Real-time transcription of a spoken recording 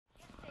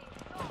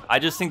I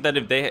just think that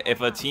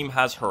if a team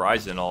has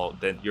Horizon,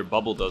 then your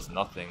bubble does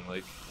nothing.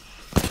 Like.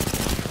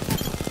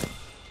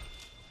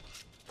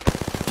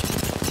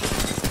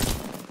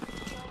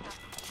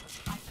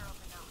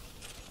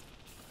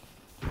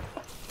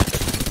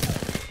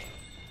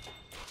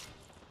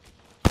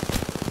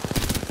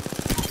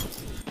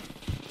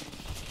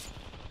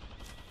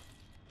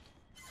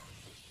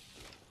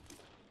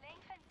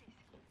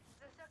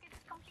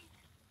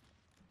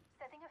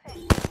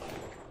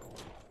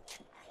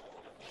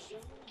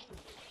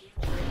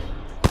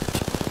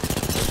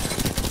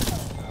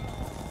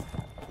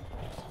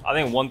 I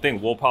think one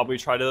thing we'll probably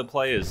try to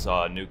play is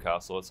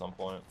Newcastle at some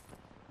point.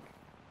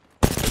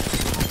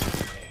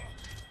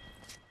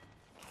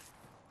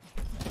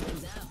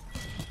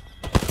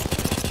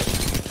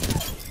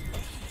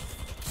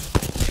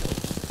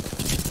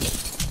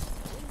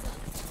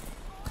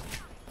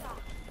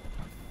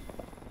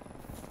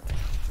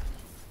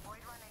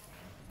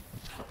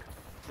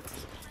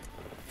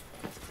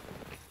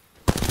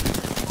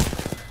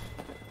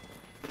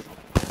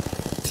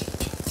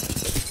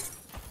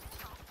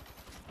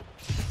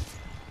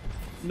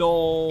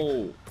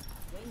 No,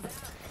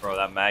 bro,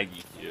 that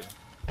Maggie, you.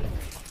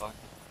 Fuck.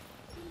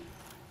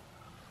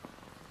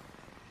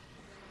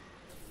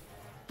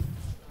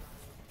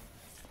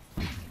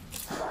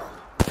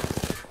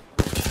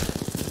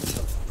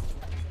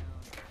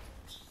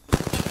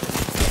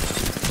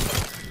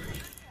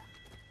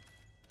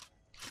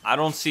 I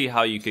don't see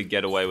how you could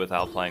get away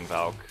without playing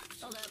Valk.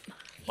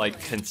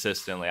 Like,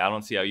 consistently. I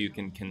don't see how you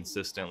can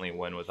consistently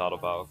win without a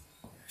Valk.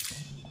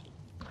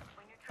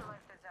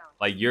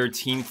 Like, your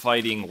team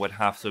fighting would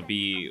have to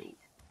be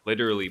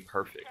literally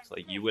perfect.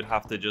 Like, you would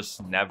have to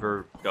just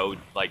never go,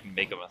 like,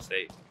 make a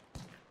mistake.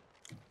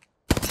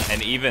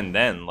 And even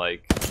then,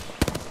 like...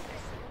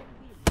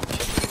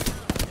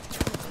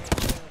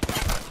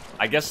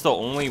 I guess the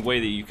only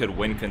way that you could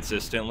win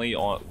consistently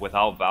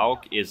without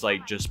Valk is,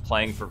 like, just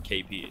playing for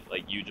KP.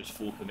 Like, you just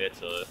full commit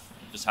to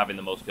just having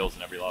the most kills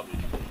in every lobby.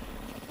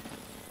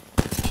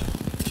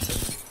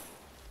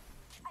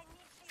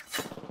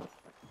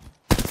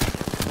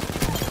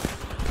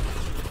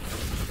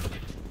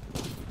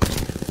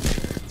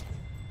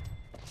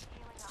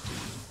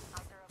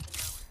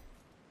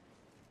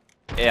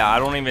 Yeah, I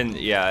don't even,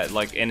 yeah,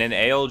 like, in an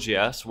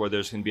ALGS where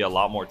there's going to be a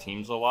lot more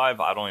teams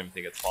alive, I don't even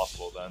think it's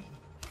possible then.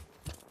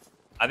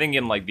 I think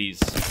in, like, these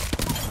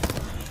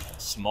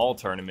small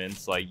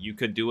tournaments, like, you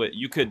could do it,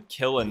 you could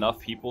kill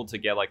enough people to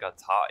get, like, a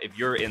top, if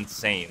you're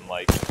insane,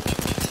 like...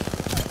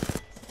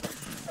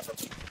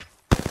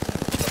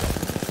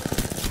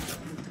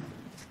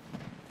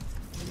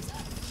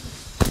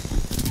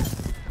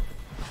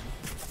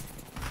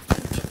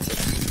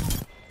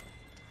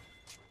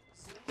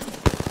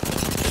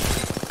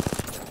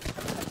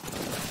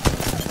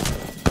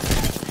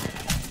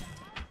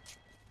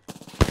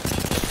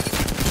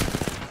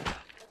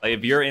 Like,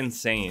 if you're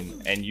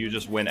insane and you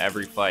just win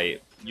every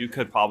fight, you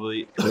could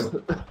probably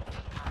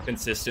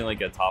consistently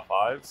get top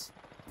 5s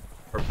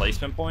for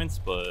placement points,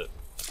 but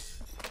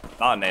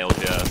not in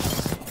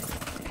ALGS.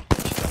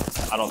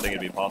 I don't think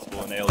it'd be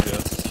possible in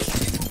ALGS.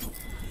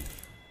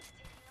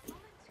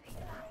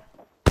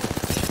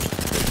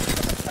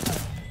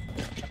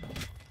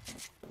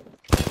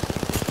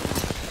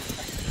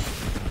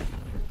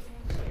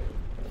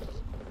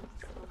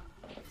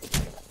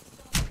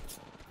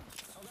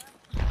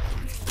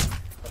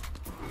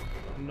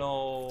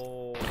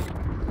 No.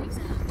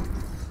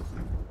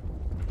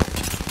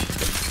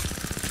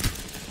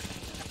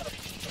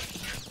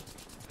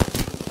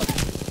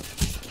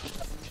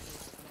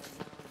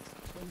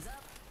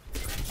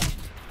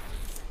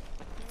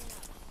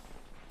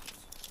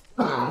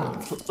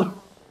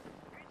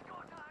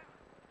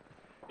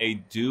 A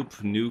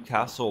dupe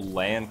Newcastle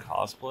LAN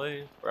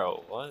cosplay?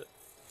 Bro, what?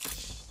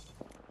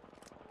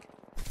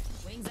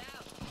 Wings out.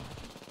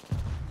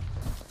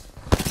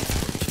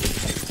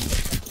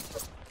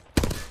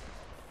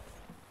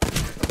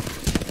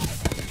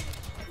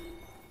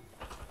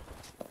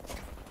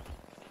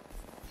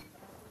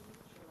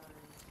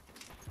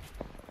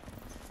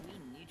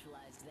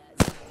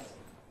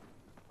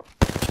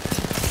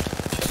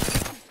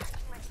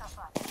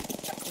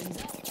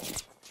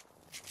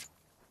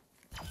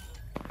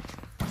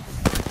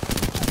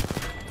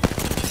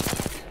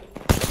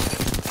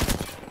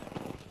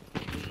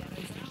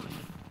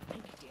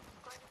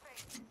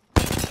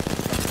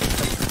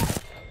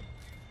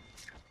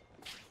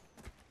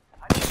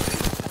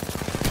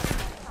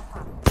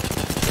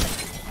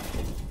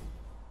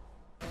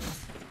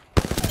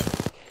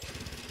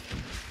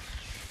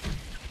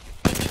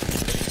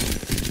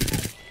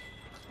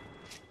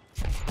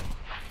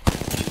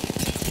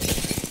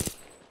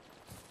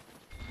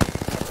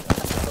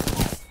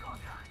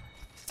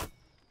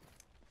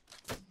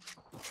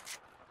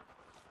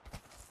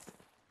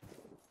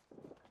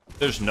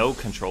 There's no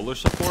controller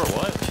support?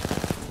 What?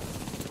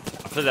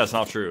 I feel that's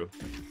not true.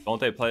 Don't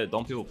they play?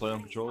 Don't people play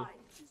on controller?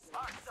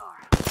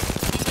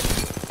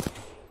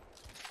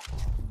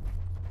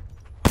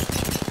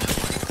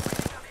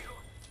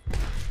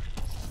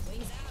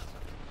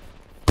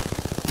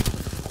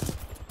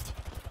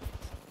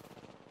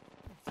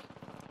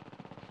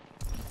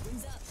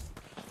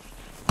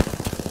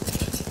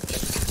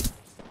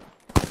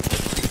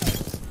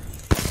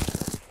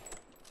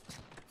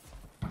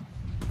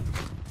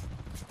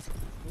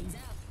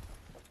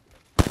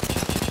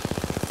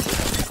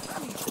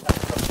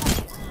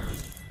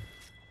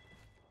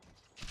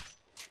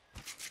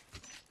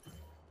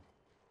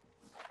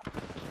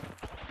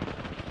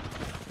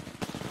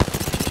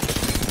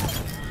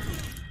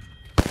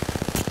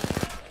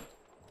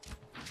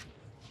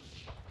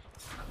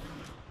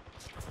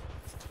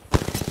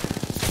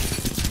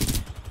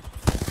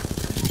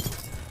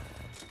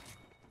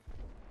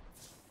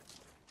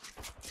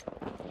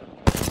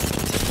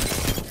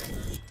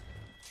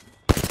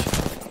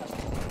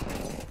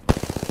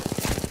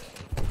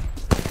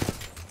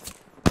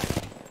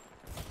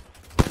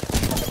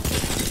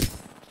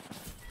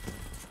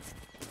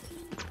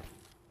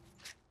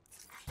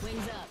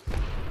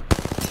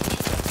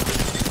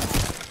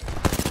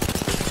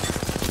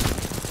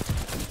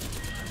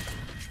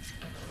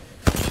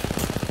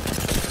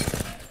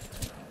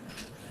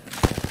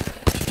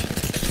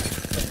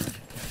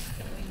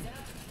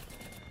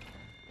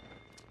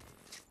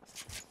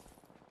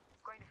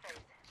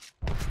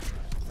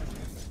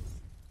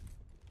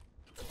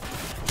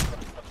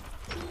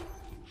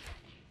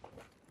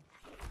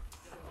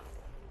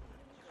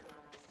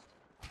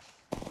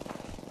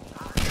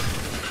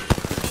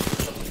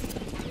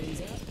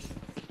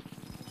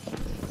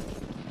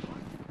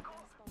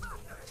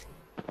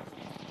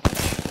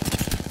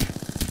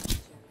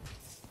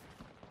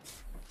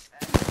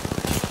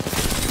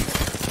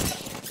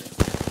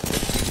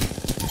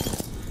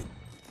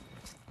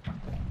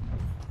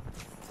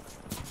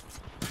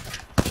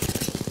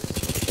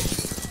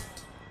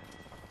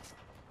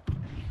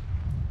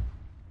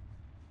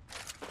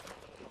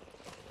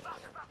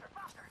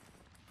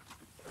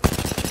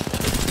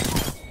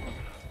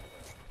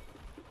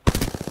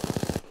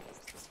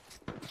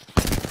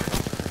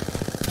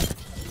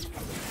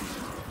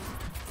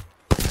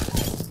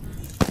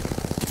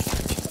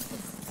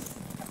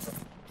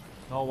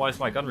 Oh, why is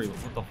my gun reload?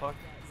 What the fuck?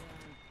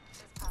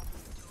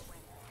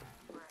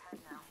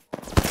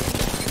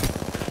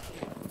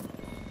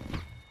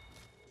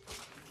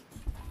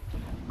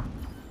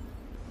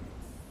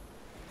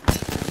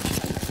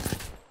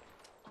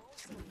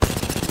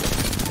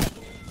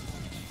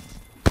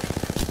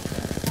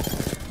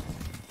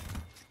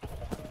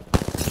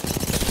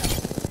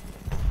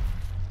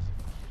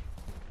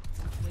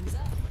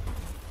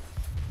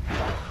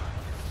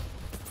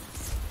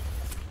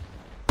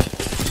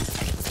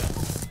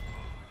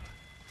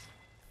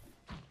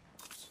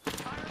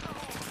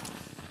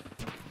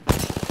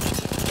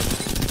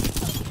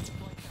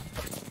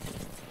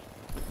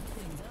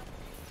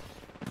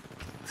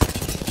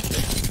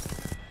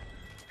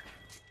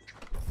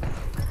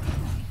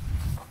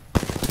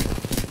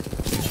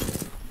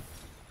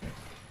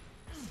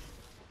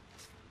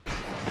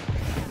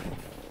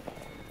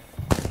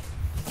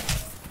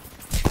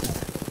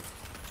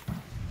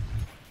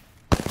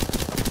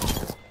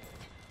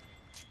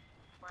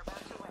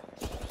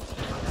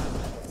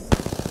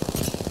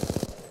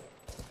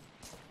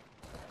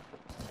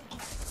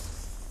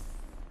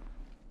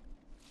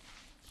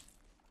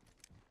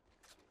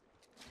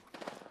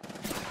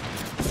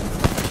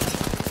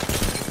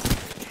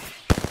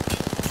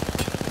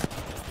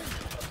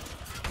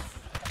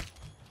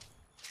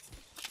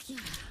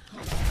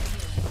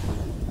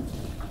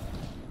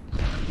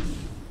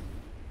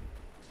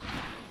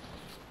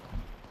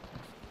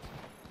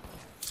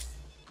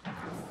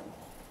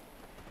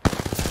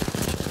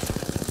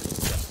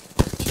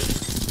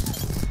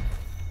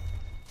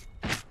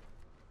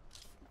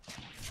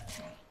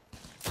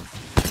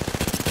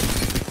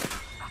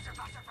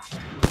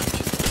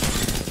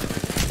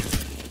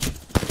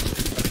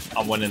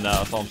 I'm winning now,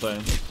 that's all I'm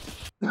saying.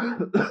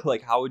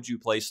 Like, how would you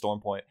play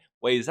Stormpoint?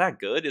 Wait, is that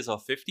good? Is a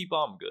 50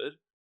 bomb good?